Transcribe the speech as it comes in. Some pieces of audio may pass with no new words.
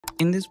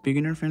In this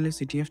beginner-friendly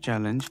CTF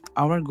challenge,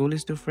 our goal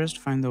is to first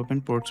find the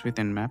open ports with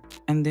Nmap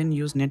and then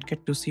use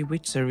Netcat to see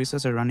which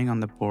services are running on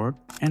the port,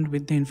 and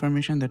with the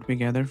information that we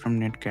gather from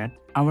Netcat,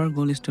 our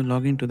goal is to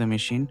log into the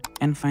machine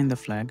and find the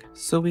flag.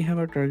 So we have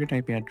our target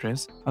IP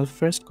address. I'll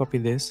first copy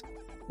this,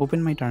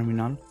 open my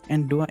terminal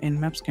and do a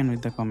nmap scan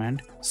with the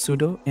command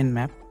sudo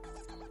nmap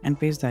and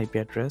paste the IP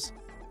address.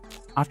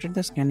 After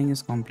the scanning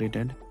is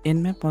completed,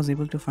 Nmap was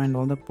able to find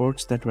all the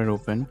ports that were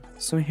open.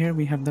 So here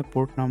we have the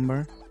port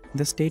number,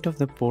 the state of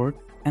the port,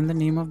 and the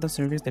name of the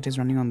service that is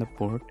running on the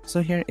port.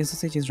 So here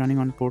SSH is running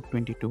on port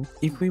 22.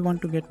 If we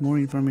want to get more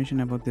information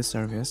about this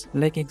service,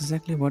 like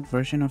exactly what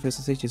version of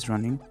SSH is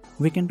running,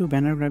 we can do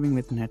banner grabbing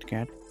with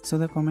Netcat. So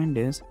the command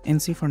is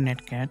nc for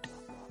Netcat,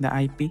 the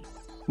IP,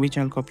 which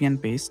I'll copy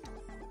and paste,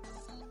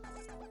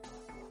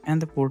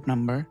 and the port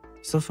number.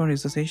 So for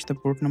SSH, the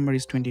port number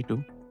is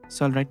 22.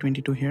 So I'll write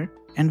 22 here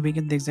and we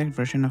get the exact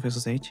version of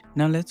SSH.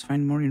 Now let's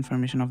find more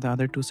information of the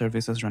other two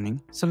services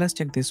running. So let's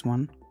check this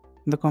one.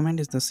 The command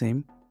is the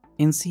same,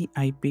 nc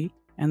IP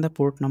and the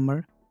port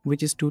number,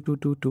 which is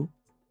 2222.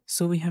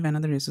 So we have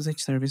another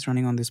SSH service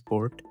running on this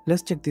port.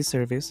 Let's check this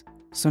service.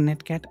 So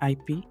Netcat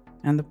IP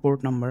and the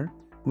port number,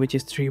 which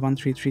is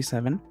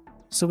 31337.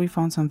 So we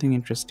found something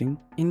interesting.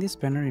 In this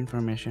banner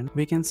information,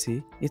 we can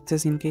see it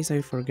says in case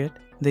I forget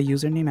the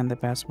username and the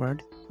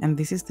password, and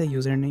this is the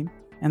username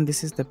and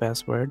this is the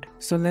password.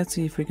 So let's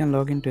see if we can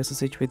log into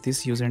SSH with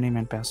this username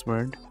and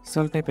password.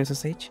 So I'll type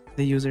SSH,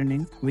 the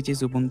username, which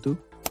is Ubuntu,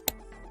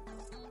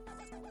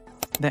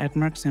 the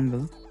 @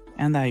 symbol,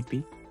 and the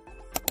IP.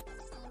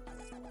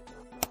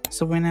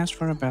 So when asked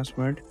for a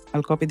password,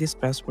 I'll copy this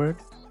password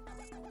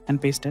and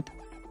paste it.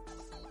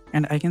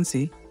 And I can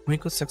see we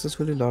could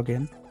successfully log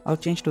in. I'll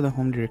change to the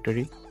home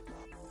directory.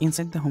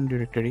 Inside the home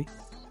directory,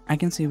 I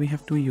can see we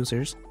have two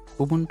users,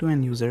 Ubuntu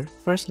and user.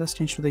 First, let's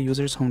change to the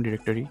user's home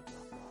directory.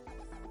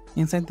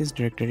 Inside this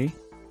directory,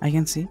 I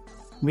can see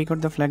we got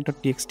the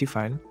flag.txt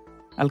file.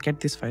 I'll get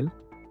this file.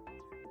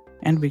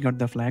 And we got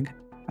the flag.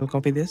 I'll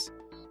copy this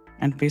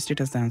and paste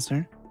it as the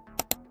answer.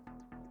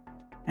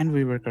 And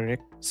we were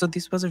correct. So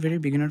this was a very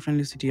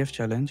beginner-friendly CTF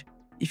challenge.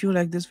 If you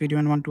like this video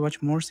and want to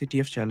watch more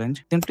CTF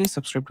challenge, then please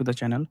subscribe to the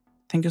channel.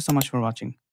 Thank you so much for watching.